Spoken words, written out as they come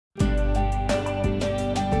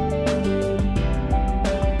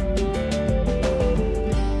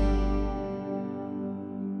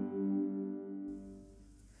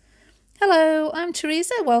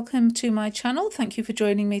Teresa, welcome to my channel. Thank you for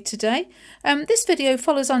joining me today. This video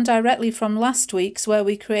follows on directly from last week's where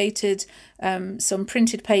we created some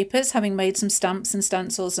printed papers, having made some stamps and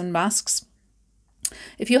stencils and masks.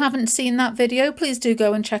 If you haven't seen that video, please do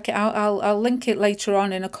go and check it out. I'll link it later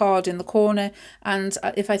on in a card in the corner, and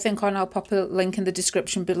if I think on, I'll pop a link in the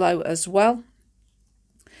description below as well.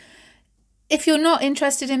 If you're not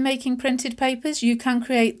interested in making printed papers, you can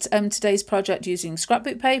create today's project using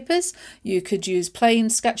scrapbook papers. You could use plain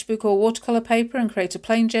sketchbook or watercolour paper and create a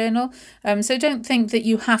plain journal. So don't think that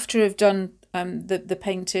you have to have done the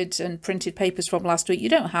painted and printed papers from last week. You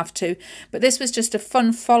don't have to, but this was just a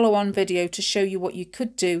fun follow-on video to show you what you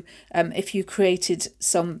could do if you created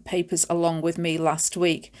some papers along with me last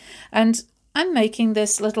week. And I'm making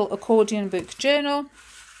this little accordion book journal.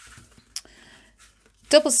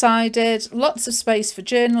 Double-sided, lots of space for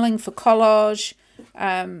journaling, for collage.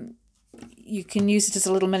 You can use it as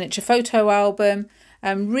a little miniature photo album.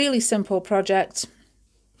 Really simple project.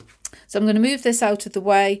 So I'm going to move this out of the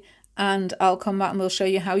way and I'll come back and we'll show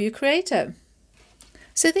you how you create it.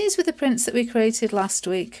 So these were the prints that we created last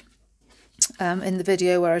week in the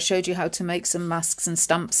video where I showed you how to make some masks and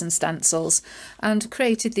stamps and stencils, and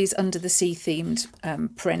created these under the sea themed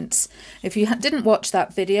prints. If you didn't watch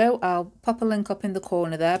that video, I'll pop a link up in the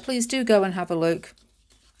corner there. Please do go and have a look.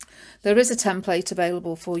 There is a template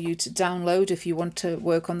available for you to download if you want to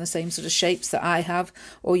work on the same sort of shapes that I have,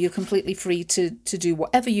 or you're completely free to do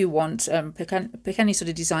whatever you want, pick any sort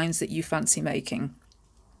of designs that you fancy making.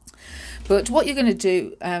 But what you're going to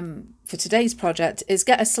do for today's project is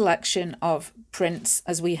get a selection of prints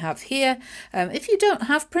as we have here. If you don't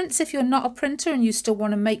have prints, if you're not a printer and you still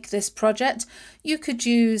want to make this project, you could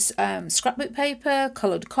use scrapbook paper,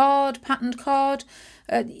 coloured card, patterned card.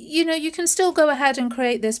 You know, you can still go ahead and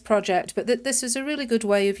create this project, but this is a really good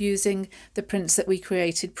way of using the prints that we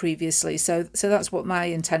created previously. So that's what my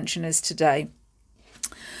intention is today.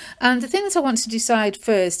 And the thing that I want to decide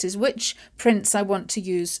first is which prints I want to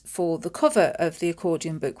use for the cover of the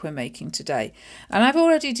accordion book we're making today. And I've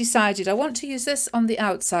already decided I want to use this on the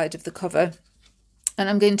outside of the cover, and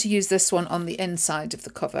I'm going to use this one on the inside of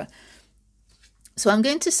the cover. So I'm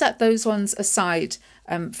going to set those ones aside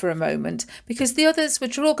for a moment, because the others,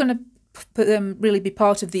 which are all going to really be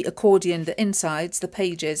part of the accordion, the insides, the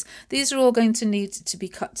pages, these are all going to need to be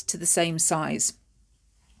cut to the same size.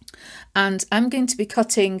 And I'm going to be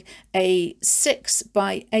cutting a 6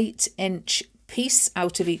 by 8 inch piece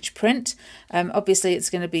out of each print. Obviously it's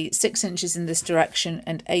going to be 6 inches in this direction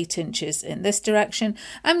and 8 inches in this direction.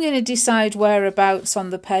 I'm going to decide whereabouts on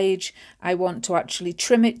the page I want to actually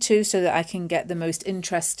trim it to so that I can get the most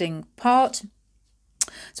interesting part.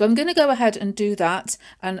 So I'm going to go ahead and do that,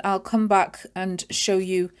 and I'll come back and show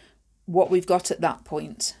you what we've got at that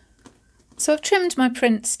point. So I've trimmed my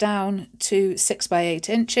prints down to 6 by 8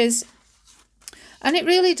 inches, and it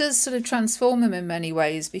really does sort of transform them in many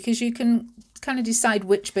ways, because you can kind of decide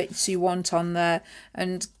which bits you want on there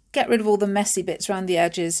and get rid of all the messy bits around the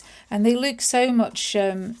edges, and they look so much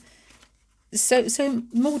so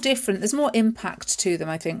more different. There's more impact to them,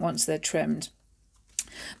 I think, once they're trimmed.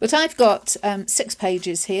 But I've got 6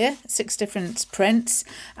 pages here, 6 different prints,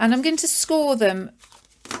 and I'm going to score them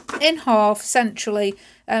in half centrally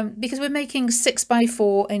because we're making 6 by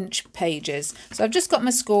 4 inch pages. So I've just got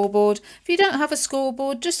my scoreboard. If you don't have a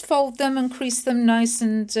scoreboard, just fold them and crease them nice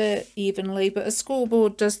and evenly, but a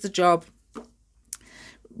scoreboard does the job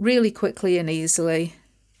really quickly and easily.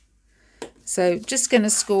 So just going to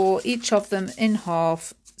score each of them in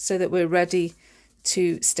half so that we're ready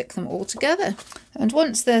to stick them all together. And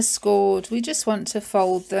once they're scored, we just want to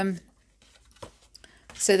fold them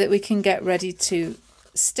so that we can get ready to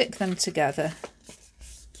stick them together.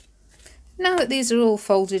 Now that these are all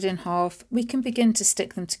folded in half, we can begin to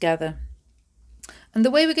stick them together. And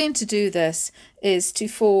the way we're going to do this is to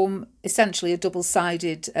form essentially a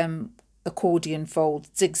double-sided accordion fold,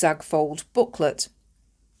 zigzag fold booklet.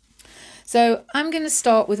 So I'm going to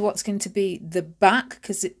start with what's going to be the back,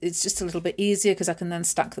 because it's just a little bit easier because I can then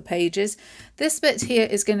stack the pages. This bit here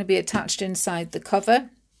is going to be attached inside the cover,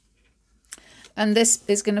 and this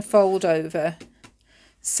is going to fold over.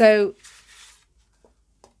 So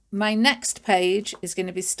my next page is going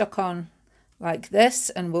to be stuck on like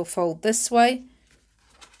this, and we'll fold this way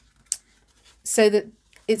so that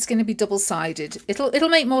it's going to be double-sided. It'll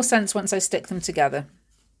make more sense once I stick them together.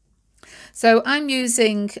 So I'm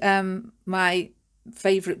using my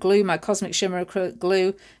favourite glue, my Cosmic Shimmer acrylic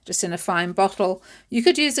glue, just in a fine bottle. You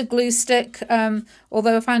could use a glue stick,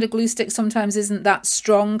 although I find a glue stick sometimes isn't that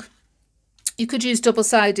strong. You could use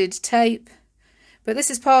double-sided tape, but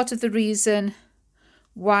this is part of the reason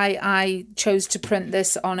why I chose to print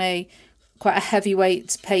this on a quite a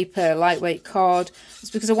heavyweight paper, lightweight card. It's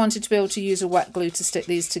because I wanted to be able to use a wet glue to stick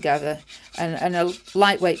these together, and a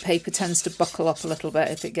lightweight paper tends to buckle up a little bit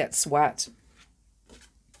if it gets wet.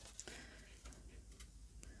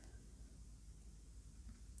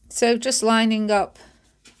 So just lining up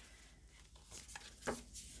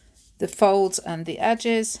the folds and the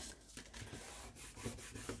edges.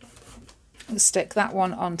 We'll stick that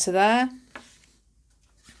one onto there.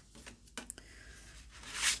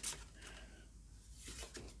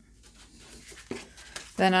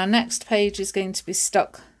 Then our next page is going to be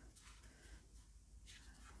stuck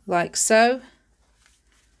like so.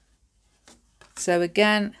 So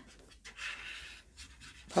again,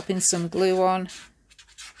 popping some glue on.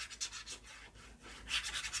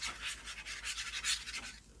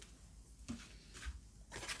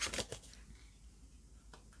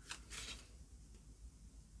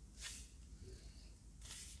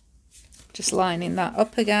 Just lining that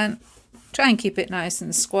up again. Try and keep it nice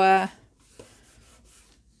and square.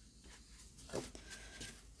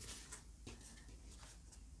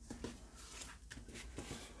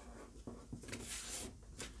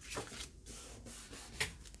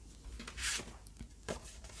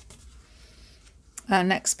 Our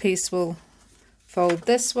next piece will fold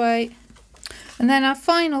this way. And then our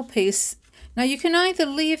final piece, now you can either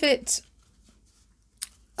leave it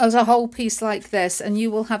as a whole piece like this and you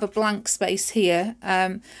will have a blank space here,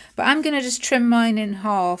 but I'm going to just trim mine in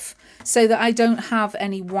half so that I don't have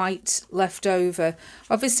any white left over.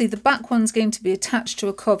 Obviously the back one's going to be attached to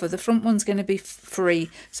a cover, the front one's going to be free,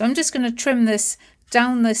 so I'm just going to trim this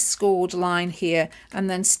down this scored line here and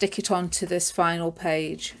then stick it onto this final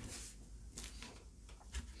page.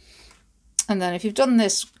 And then if you've done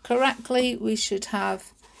this correctly, we should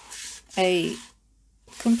have a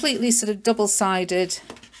completely sort of double-sided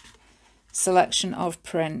selection of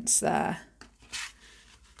prints there.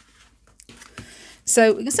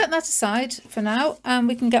 So we can set that aside for now and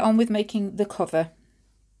we can get on with making the cover.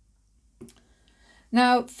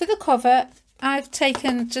 Now for the cover, I've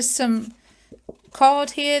taken just some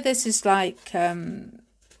card here. This is like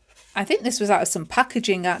I think this was out of some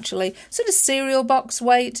packaging actually, sort of cereal box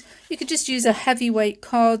weight. You could just use a heavyweight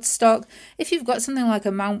cardstock. If you've got something like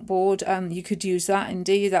a mount board, you could use that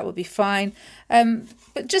indeed, that would be fine.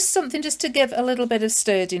 But just something just to give a little bit of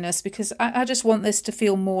sturdiness, because I just want this to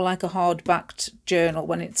feel more like a hard-backed journal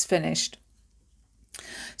when it's finished.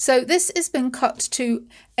 So this has been cut to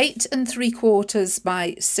 8 3/4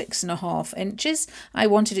 by 6.5 inches. I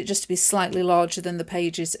wanted it just to be slightly larger than the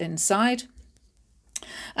pages inside.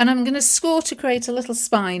 And I'm going to score to create a little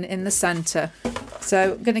spine in the centre.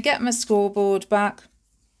 So I'm going to get my scoreboard back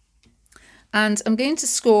and I'm going to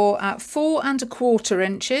score at 4 1/4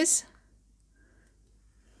 inches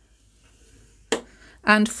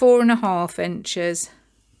and 4 1/2 inches.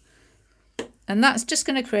 And that's just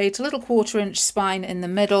going to create a little 1/4 inch spine in the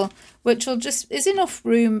middle, which will just is enough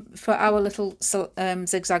room for our little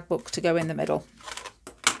zigzag book to go in the middle.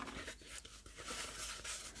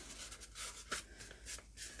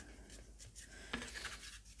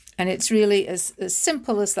 And it's really as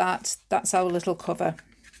simple as that. That's our little cover.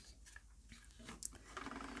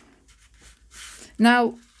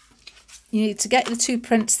 Now, you need to get the 2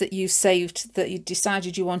 prints that you saved, that you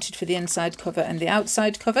decided you wanted for the inside cover and the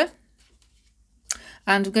outside cover.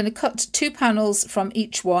 And I'm going to cut 2 panels from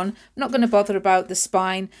each one. I'm not going to bother about the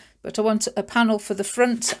spine, but I want a panel for the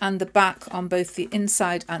front and the back on both the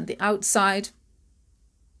inside and the outside.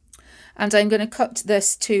 And I'm going to cut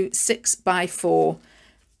this to 6 by 4.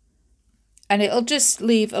 And it'll just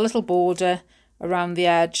leave a little border around the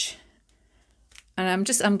edge. And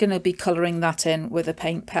I'm going to be colouring that in with a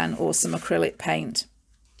paint pen or some acrylic paint.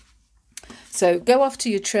 So go off to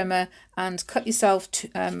your trimmer and cut yourself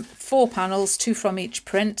 4 panels, 2 from each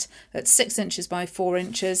print at 6 inches by 4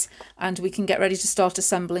 inches, and we can get ready to start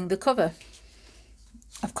assembling the cover.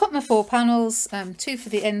 I've cut my 4 panels, 2 for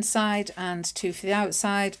the inside and 2 for the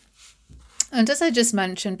outside. And as I just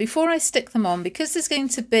mentioned, before I stick them on, because there's going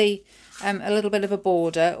to be a little bit of a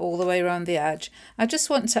border all the way around the edge, I just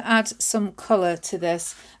want to add some colour to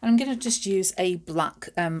this. And I'm going to just use a black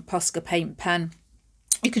Posca paint pen.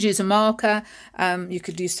 You could use a marker, you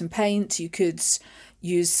could use some paint, you could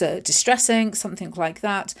use distress ink, something like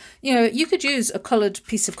that. You know, you could use a coloured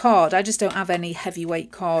piece of card. I just don't have any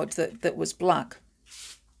heavyweight card that was black.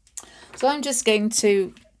 So I'm just going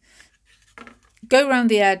to go around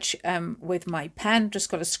the edge with my pen. Just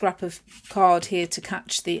got a scrap of card here to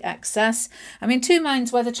catch the excess. I'm in 2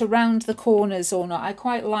 minds whether to round the corners or not. I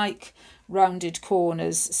quite like rounded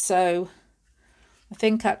corners, so I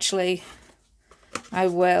think actually I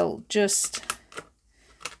will just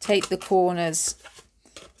take the corners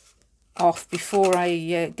off before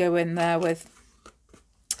I go in there with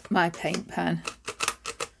my paint pen.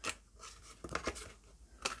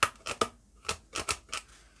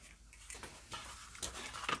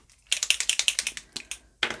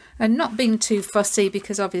 And not being too fussy,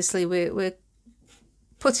 because obviously we're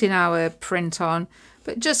putting our print on,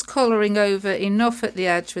 but just colouring over enough at the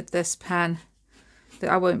edge with this pen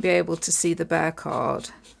that I won't be able to see the bare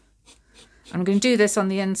card. I'm going to do this on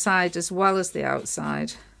the inside as well as the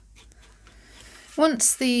outside.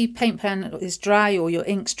 Once the paint pen is dry, or your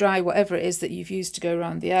ink's dry, whatever it is that you've used to go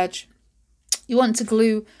around the edge, you want to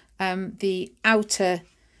glue the outer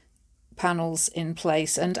panels in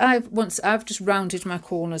place. And I've just rounded my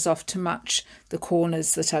corners off to match the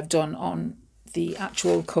corners that I've done on the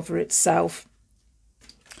actual cover itself.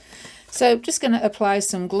 So just going to apply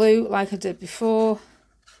some glue like I did before,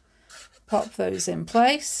 pop those in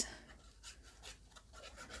place.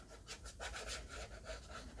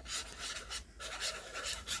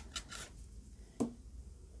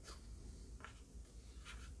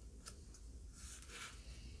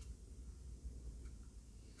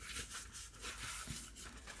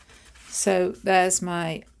 So there's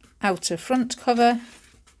my outer front cover,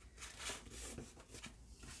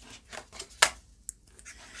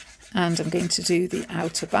 and I'm going to do the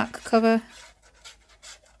outer back cover.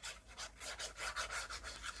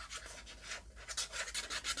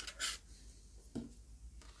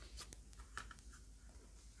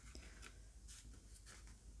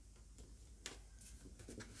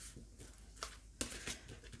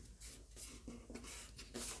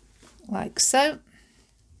 Like so.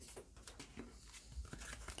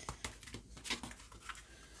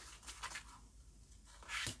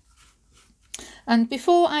 And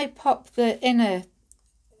before I pop the inner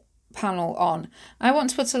panel on, I want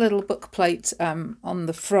to put a little book plate on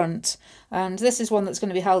the front, and this is one that's going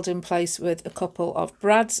to be held in place with a couple of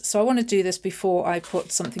brads. So I want to do this before I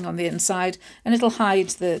put something on the inside, and it'll hide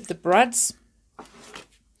the brads.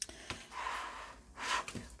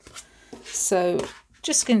 So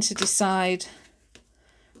just going to decide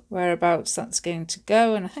whereabouts that's going to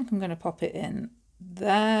go, and I think I'm going to pop it in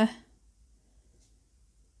there.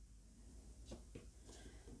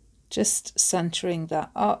 Just centering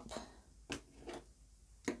that up,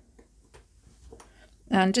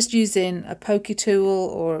 and just using a pokey tool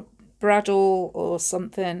or a bradawl or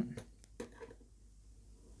something.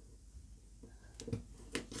 I'm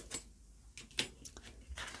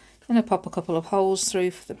going to pop a couple of holes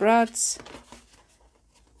through for the brads.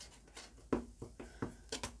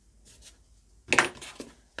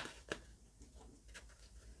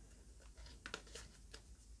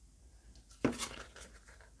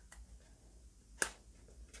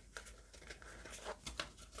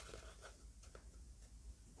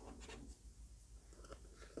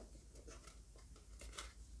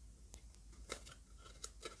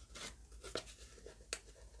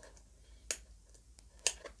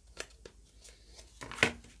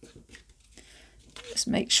 Just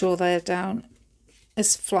make sure they're down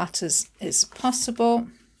as flat as is possible.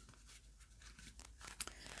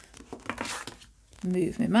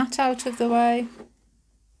 Move my mat out of the way.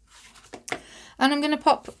 And I'm going to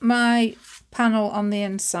pop my panel on the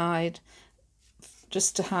inside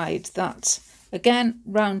just to hide that. Again,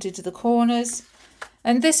 rounded the corners.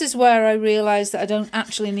 And this is where I realised that I don't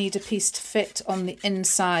actually need a piece to fit on the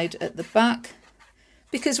inside at the back,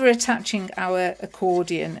 because we're attaching our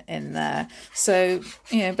accordion in there. So,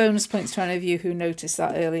 you know, bonus points to any of you who noticed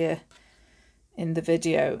that earlier in the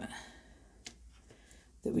video,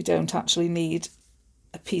 that we don't actually need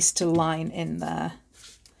a piece to line in there.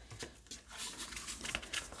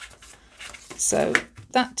 So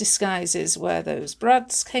that disguises where those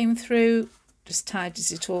brads came through, just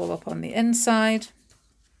tidies it all up on the inside.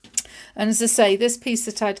 And as I say, this piece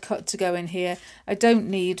that I'd cut to go in here, I don't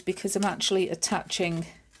need, because I'm actually attaching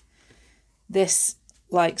this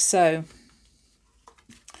like so.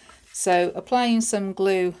 So applying some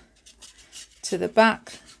glue to the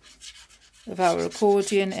back of our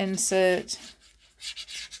accordion insert.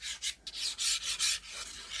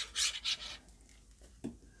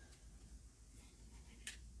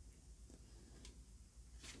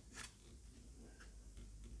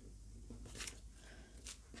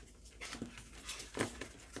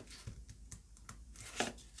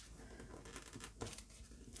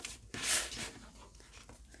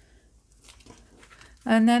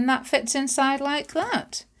 And then that fits inside like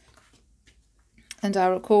that. And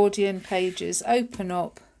our accordion pages open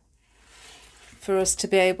up for us to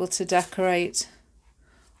be able to decorate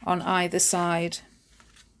on either side.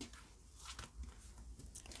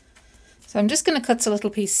 So I'm just going to cut a little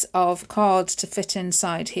piece of card to fit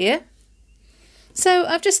inside here. So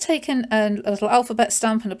I've just taken a little alphabet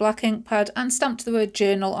stamp and a black ink pad and stamped the word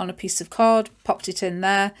journal on a piece of card, popped it in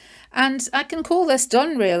there, and I can call this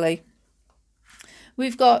done really.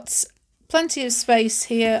 We've got plenty of space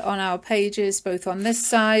here on our pages, both on this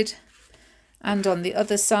side and on the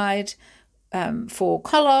other side, for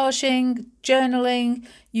collaging, journaling.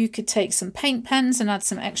 You could take some paint pens and add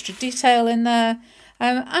some extra detail in there.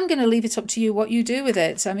 I'm going to leave it up to you what you do with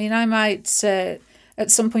it. I mean, I might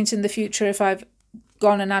at some point in the future, if I've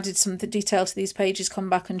gone and added some detail to these pages, come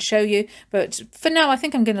back and show you, but for now I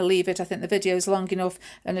think I'm going to leave it. I think the video is long enough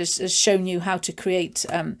and has shown you how to create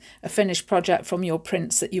a finished project from your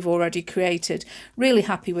prints that you've already created. Really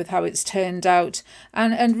happy with how it's turned out,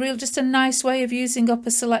 and real just a nice way of using up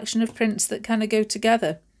a selection of prints that kind of go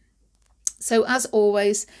together. So as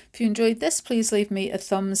always, if you enjoyed this, please leave me a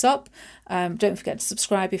thumbs up. Don't forget to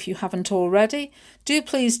subscribe if you haven't already. Do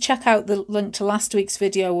please check out the link to last week's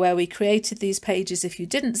video where we created these pages if you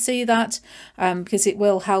didn't see that, because it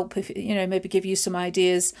will help, if maybe give you some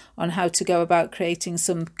ideas on how to go about creating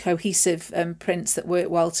some cohesive prints that work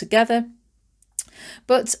well together.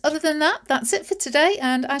 But other than that, that's it for today,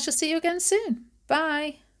 and I shall see you again soon.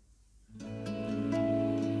 Bye.